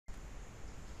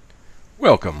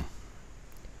Welcome.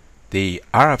 The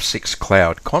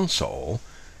RF6Coud Console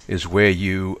is where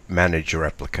you manage your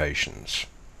applications,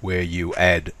 where you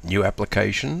add new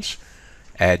applications,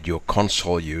 add your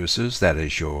console users, that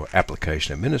is your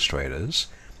application administrators,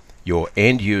 your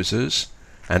end users,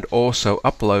 and also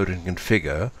upload and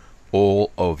configure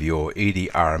all of your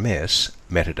EDRMS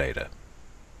metadata.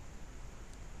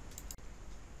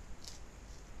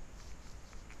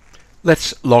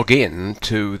 Let's log in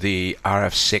to the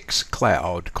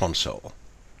RF6Coud console.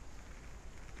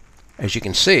 As you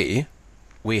can see,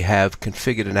 we have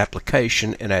configured an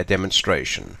application in our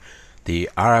demonstration, the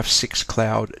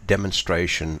RF6Cloud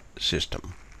demonstration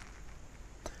system.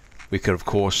 We could of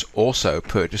course also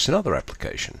purchase another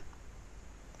application.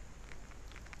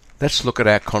 Let's look at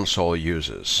our console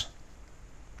users.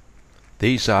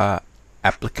 These are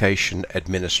application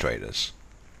administrators.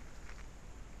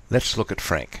 Let's look at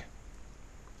Frank.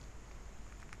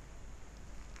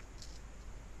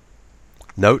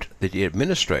 Note that the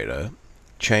administrator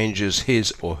changes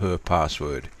his or her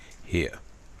password here.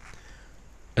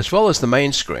 As well as the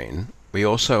main screen, we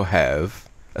also have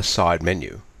a side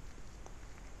menu.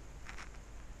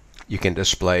 You can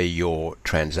display your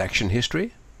transaction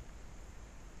history,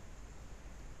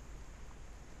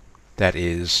 that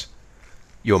is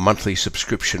your monthly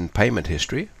subscription payment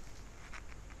history.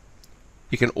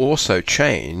 You can also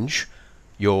change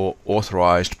your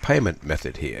authorized payment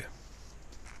method here.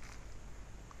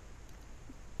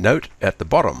 Note at the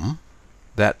bottom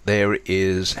that there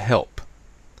is help.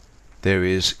 There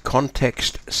is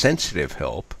context-sensitive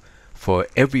help for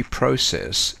every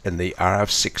process in the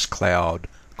RF6Coud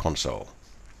console.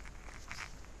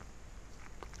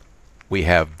 We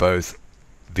have both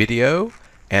video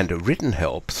and written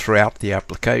help throughout the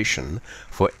application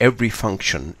for every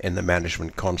function in the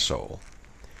management console.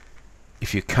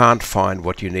 If you can't find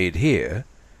what you need here,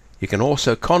 you can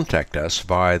also contact us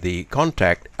via the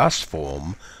Contact Us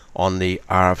form on the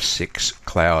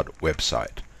RF6Coud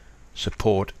website.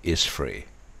 Support is free.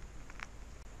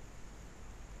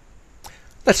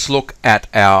 Let's look at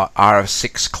our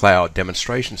RF6Coud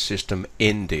demonstration system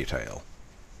in detail.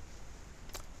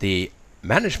 The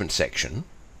management section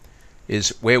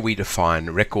is where we define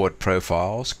record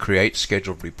profiles, create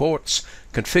scheduled reports,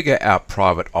 configure our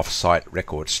private off-site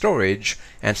record storage,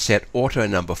 and set auto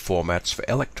number formats for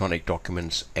electronic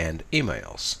documents and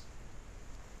emails.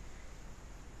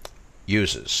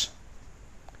 Users.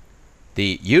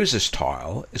 The Users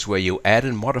tile is where you add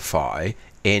and modify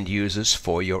end users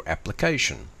for your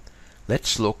application.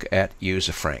 Let's look at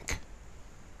User Frank.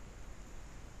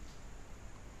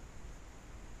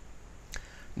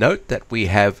 Note that we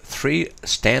have 3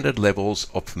 standard levels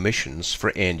of permissions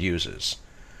for end users.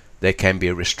 They can be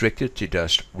restricted to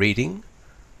just reading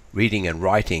and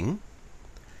writing,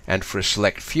 and for a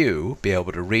select few, be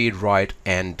able to read, write,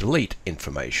 and delete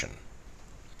information.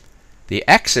 The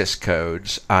access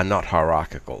codes are not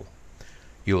hierarchical.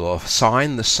 You will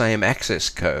assign the same access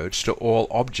codes to all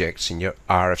objects in your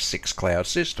RF6Coud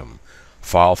system,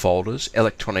 file folders,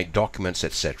 electronic documents,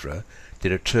 etc., to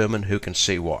determine who can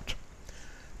see what.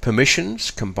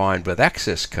 Permissions combined with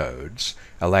access codes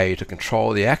allow you to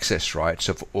control the access rights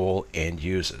of all end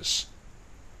users.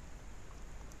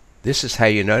 This is how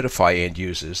you notify end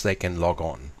users they can log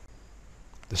on.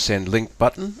 The Send Link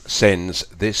button sends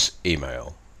this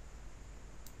email.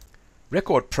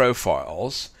 Record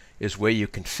Profiles is where you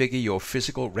configure your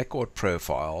physical record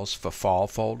profiles for file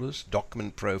folders,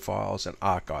 document profiles, and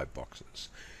archive boxes.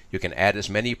 You can add as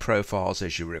many profiles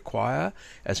as you require,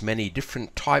 as many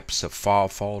different types of file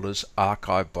folders,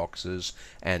 archive boxes,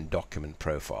 and document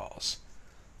profiles.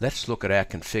 Let's look at our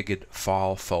configured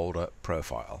file folder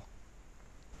profile.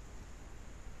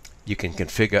 You can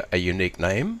configure a unique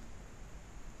name,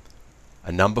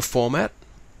 a number format,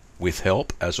 with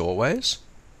help as always,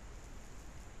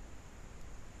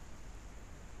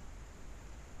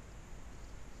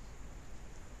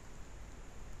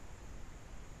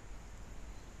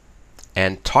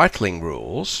 and titling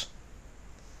rules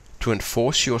to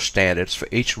enforce your standards for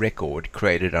each record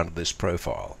created under this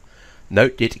profile.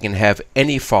 Note that you can have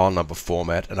any file number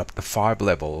format and up to 5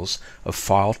 levels of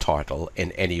file title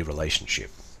in any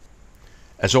relationship.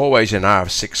 As always in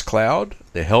RF6Coud,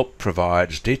 the help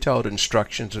provides detailed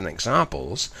instructions and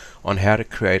examples on how to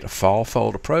create a file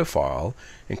folder profile,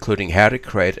 including how to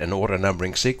create an auto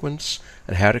numbering sequence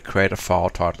and how to create a file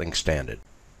titling standard.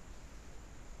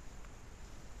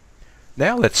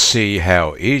 Now let's see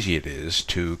how easy it is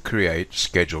to create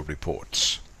scheduled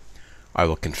reports. I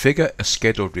will configure a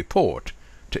scheduled report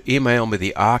to email me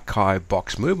the archive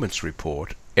box movements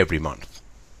report every month.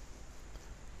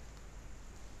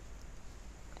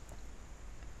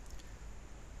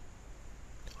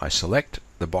 I select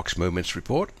the box movements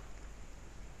report.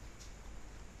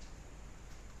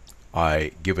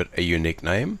 I give it a unique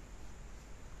name.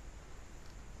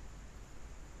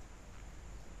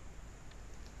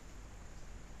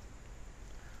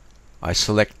 I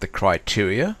select the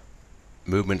criteria,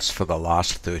 movements for the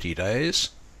last 30 days.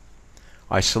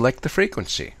 I select the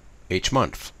frequency, each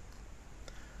month.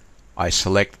 I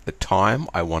select the time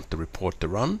I want the report to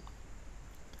run.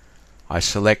 I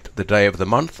select the day of the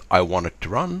month I want it to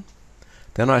run.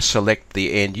 Then I select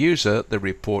the end user the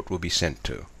report will be sent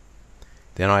to.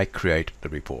 Then I create the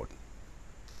report.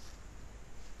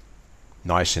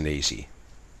 Nice and easy.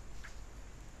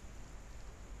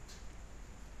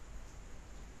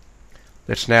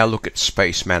 Let's now look at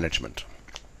space management.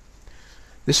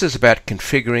 This is about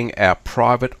configuring our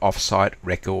private offsite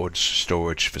records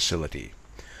storage facility.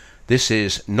 This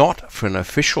is not for an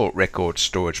official record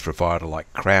storage provider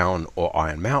like Crown or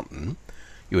Iron Mountain.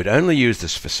 You would only use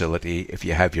this facility if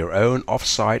you have your own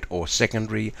offsite or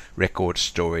secondary record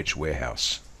storage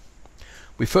warehouse.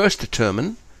 We first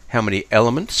determine how many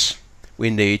elements we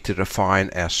need to define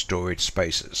our storage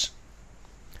spaces.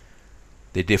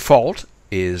 The default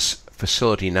is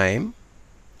facility name,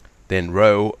 then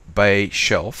row, bay,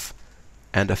 shelf,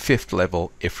 and a fifth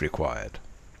level if required.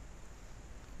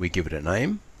 We give it a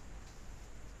name.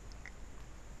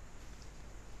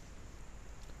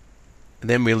 And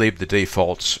then we leave the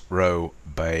defaults row,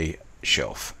 bay,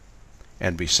 shelf,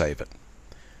 and we save it.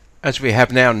 As we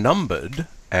have now numbered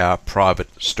our private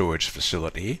storage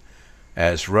facility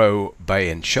as row,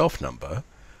 bay, and shelf number,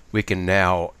 we can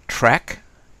now track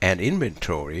and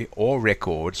inventory all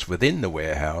records within the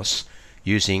warehouse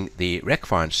using the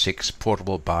RF6 6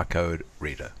 portable barcode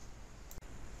reader.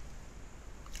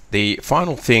 The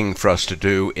final thing for us to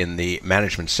do in the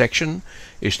management section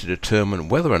is to determine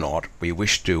whether or not we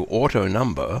wish to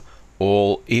auto-number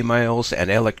all emails and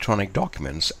electronic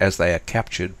documents as they are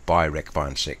captured by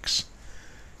RF6 6.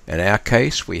 In our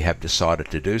case, we have decided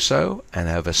to do so and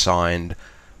have assigned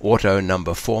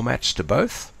auto-number formats to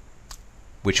both,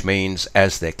 which means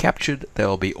as they're captured,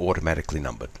 they'll be automatically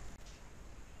numbered.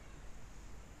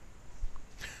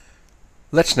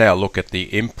 Let's now look at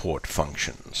the import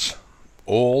functions.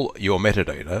 All your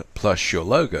metadata plus your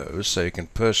logos so you can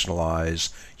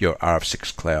personalize your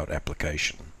RF6Cloud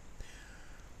application.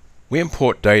 We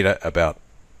import data about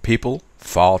people,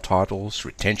 file titles,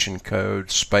 retention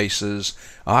codes, spaces,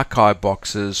 archive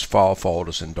boxes, file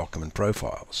folders, and document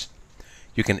profiles.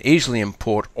 You can easily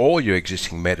import all your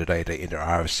existing metadata into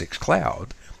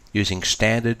RF6Cloud using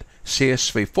standard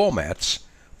CSV formats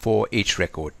for each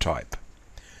record type.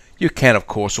 You can, of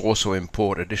course, also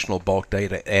import additional bulk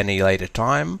data at any later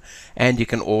time, and you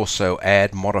can also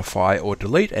add, modify, or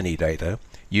delete any data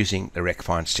using the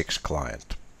RF6 6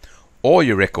 client. All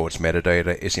your records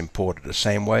metadata is imported the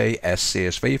same way as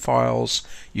CSV files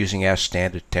using our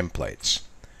standard templates.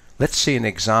 Let's see an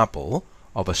example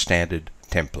of a standard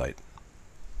template.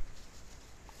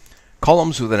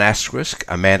 Columns with an asterisk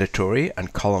are mandatory,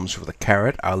 and columns with a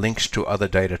caret are links to other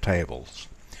data tables.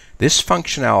 This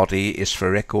functionality is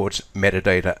for records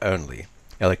metadata only.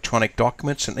 Electronic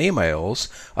documents and emails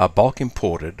are bulk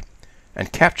imported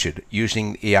and captured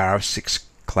using the RF6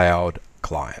 Cloud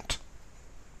client.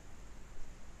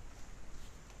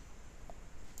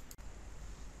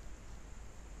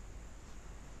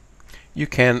 You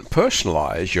can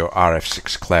personalize your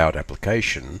RF6 Cloud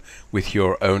application with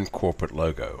your own corporate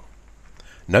logo.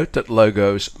 Note that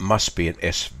logos must be in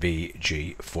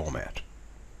SVG format.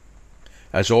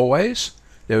 As always,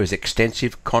 there is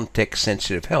extensive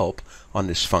context-sensitive help on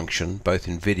this function, both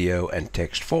in video and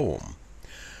text form.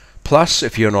 Plus,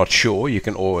 if you're not sure, you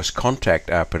can always contact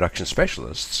our production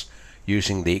specialists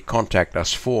using the Contact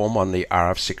Us form on the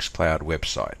RF6 Cloud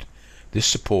website. This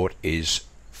support is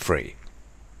free.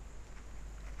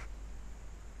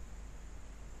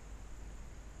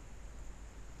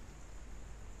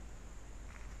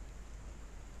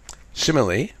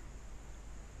 Similarly,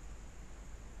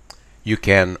 you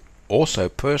can also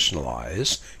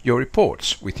personalize your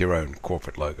reports with your own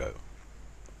corporate logo.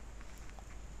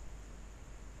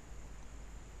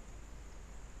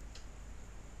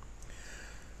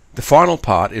 The final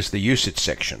part is the usage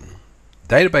section.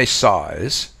 Database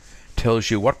size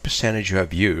tells you what percentage you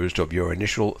have used of your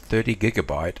initial 30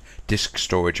 GB disk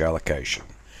storage allocation.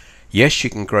 Yes, you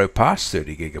can grow past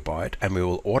 30 GB and we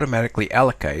will automatically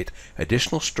allocate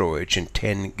additional storage in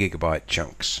 10 GB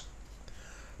chunks.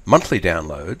 Monthly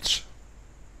downloads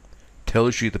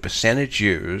tells you the percentage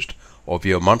used of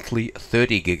your monthly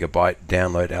 30 GB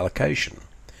download allocation.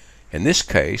 In this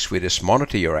case, we just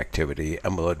monitor your activity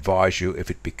and will advise you if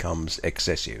it becomes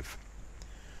excessive.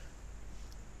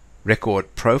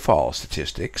 Record profile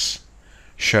statistics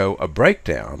show a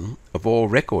breakdown of all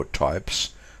record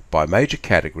types by major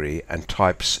category and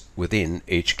types within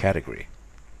each category.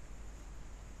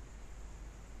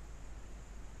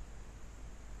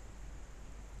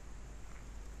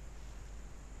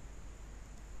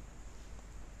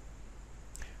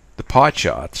 The pie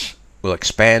charts will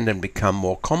expand and become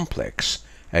more complex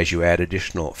as you add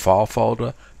additional file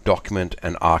folder, document,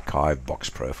 and archive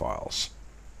box profiles.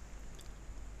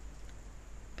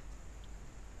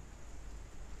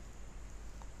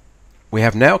 We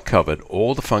have now covered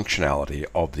all the functionality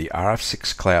of the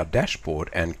RF6Cloud Dashboard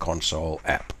and Console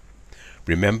app.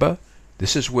 Remember,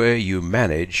 this is where you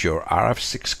manage your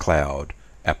RF6Cloud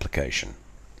application.